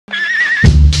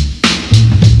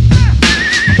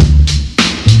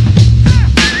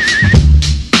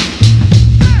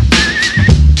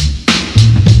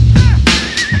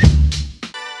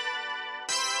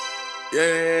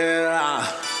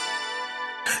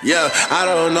Yeah, I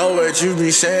don't know what you be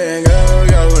saying, girl.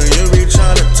 Yo, when you be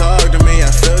trying to talk to me,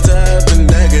 I filter out the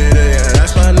negative. Yeah,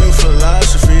 that's my new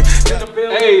philosophy. Yeah.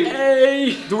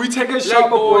 Hey, do we take a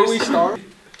shot before we start?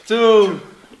 2,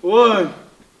 1.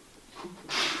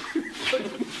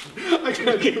 I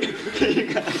can't get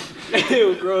it.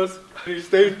 Ew, gross. He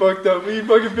stays fucked up. He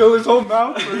fucking fill his whole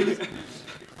mouth first.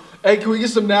 Hey, can we get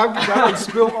some napkins? I can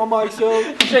spill on myself.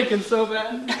 I'm shaking so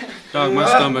bad. Dog, my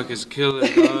stomach is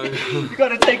killing, dog. You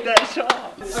gotta take that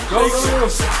shot. Go.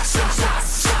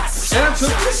 And I took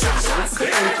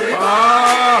it.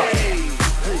 Ah!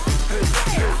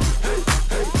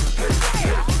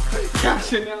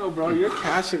 Cashing out, bro. You're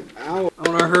cashing out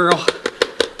on a hurl.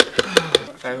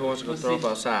 Hey, who wants to go throw up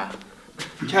outside?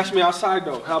 Cash me outside,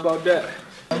 though. How about that?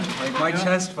 Like my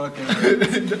chest fucking.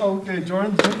 Okay,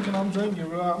 Jordan's drinking, I'm drinking,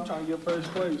 bro. I'm trying to get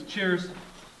first place. Cheers.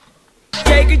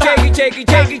 Shake it, shake it, shake it,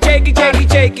 shake it, shake it, shake it,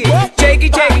 shake it, shake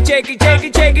it, shake it, shake it, shake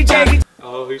it, shake it, shake it.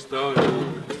 Oh, he's throwing it.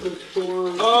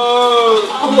 Oh!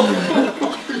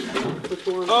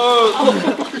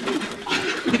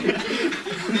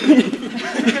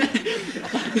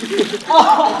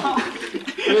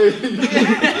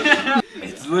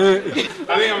 It's lit.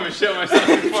 I think I'm gonna shit myself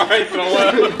before I throw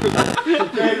up.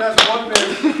 Okay, that's one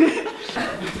man.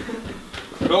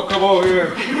 Don't come over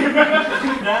here.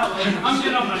 I'm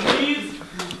getting on my knees.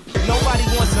 Nobody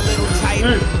wants a little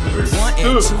tighter. 1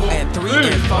 and 2 and 3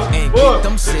 and 4 and get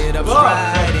them sit up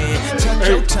right in. Tuck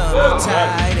your tummy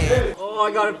tight in. Oh,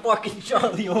 I got a fucking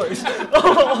Charlie horse.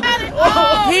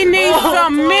 He needs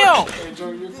some milk.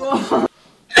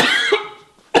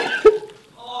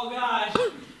 Oh gosh.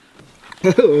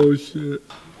 Oh shit.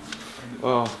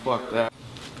 Oh, fuck that.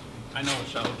 I know what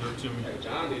shot will do it to me.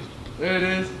 There it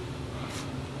is.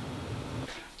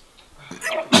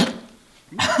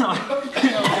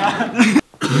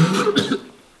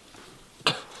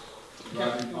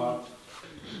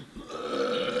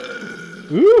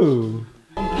 Ooh.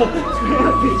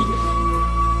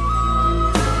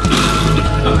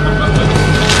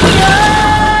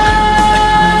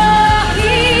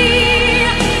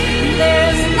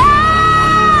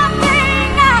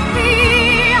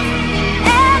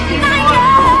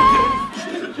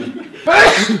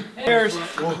 Cheers.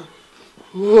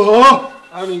 Whoa.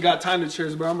 I haven't even got time to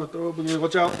cheers, bro. I'm gonna throw up again.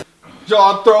 Watch out.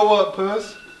 Y'all throw up,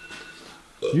 puss.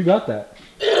 You got that.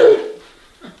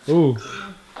 Ooh.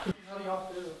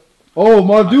 Oh,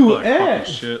 my dude, Ant.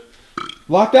 Shit.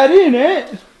 Lock that in,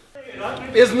 Ant.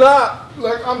 It's not.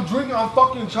 Like, I'm drinking, I'm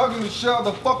fucking chugging the shit out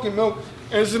of the fucking milk.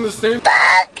 And it's in the same.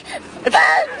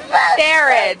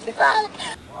 Darren.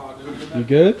 You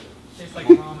good? Are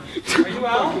you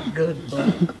out? Good,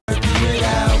 bro.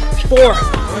 4,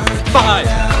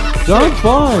 5. Done,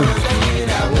 fine.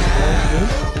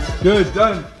 Good,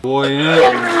 done. Boy,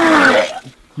 yeah.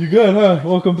 You good, huh?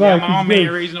 Welcome back. My mom ain't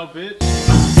raising no bitch.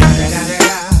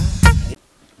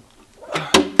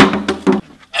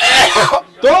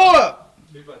 Throw up!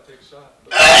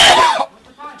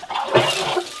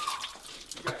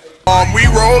 We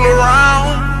roll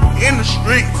around in the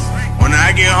streets. When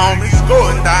I get home, it's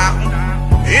going down.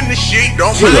 In the sheet,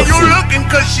 don't mind you looking,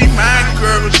 cause she my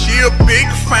girl. She a big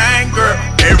fine girl.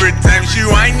 Every time she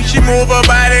whine, she move her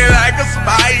body like a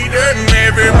spider.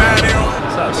 Everybody.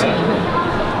 What's up, son?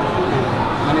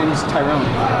 My name is Tyrone.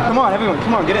 Come on, everyone,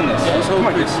 come on, get in this. Come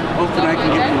on, Chris. Hoping I can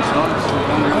get you massage.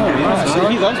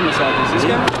 He loves massages. This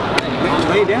guy?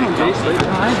 Lay down, Jace. Lay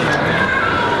down.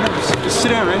 Just sit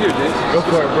down right here, Jace. Go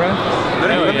for it, bro.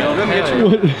 Let me get you.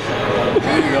 What?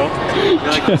 There you go. You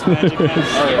like this magic man?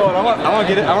 Oh, I want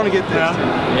to get it. I want to get this.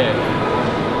 Yeah.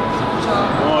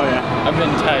 Oh, yeah. I've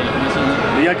been tight.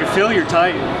 Yeah, I can feel you're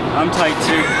tight. I'm tight,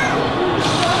 too.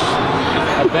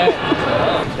 I bet.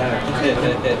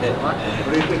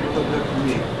 What do you think will look for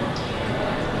me?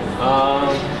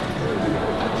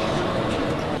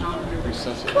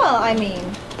 Well, I mean,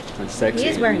 That's sexy. he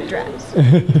is wearing a dress.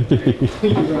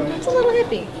 It's a little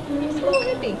hippie. It's a little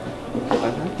hippie. I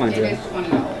like my dress.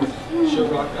 She'll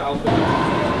rock the outfit.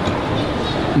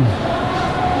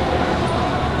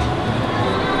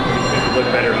 Look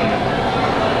better on it.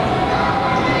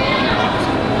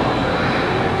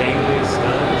 Dangly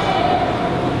studs.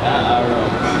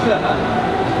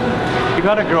 You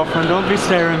got a girlfriend, don't be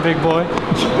staring, big boy.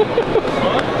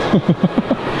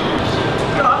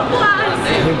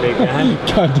 Big guy.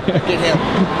 God damn. Get him.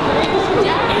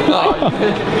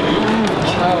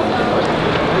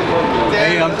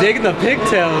 Hey, I'm digging the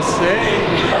pigtails, hey.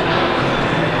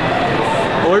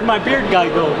 Where'd my beard guy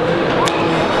go?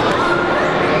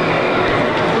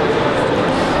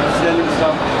 Sending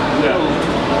stuff. Yeah.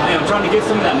 Hey, I'm trying to get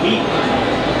some of that meat.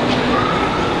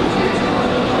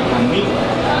 Meat.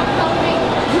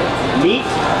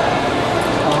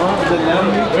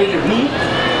 What is it, meat?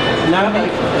 Not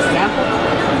like a sample of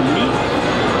meat?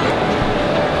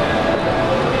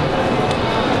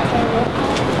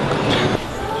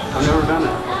 I've never done it.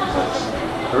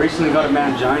 I recently got a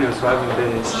mangina, so I haven't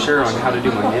been sure on how to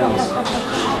do my nails.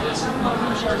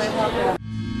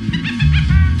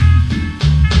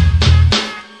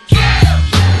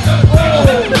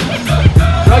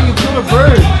 Bro, you killed a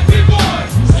bird.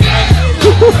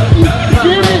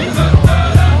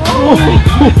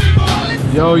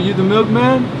 Yo, you the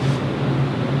milkman?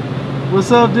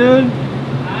 What's up, dude?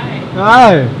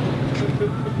 Hi.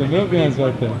 The milkman's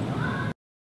back there.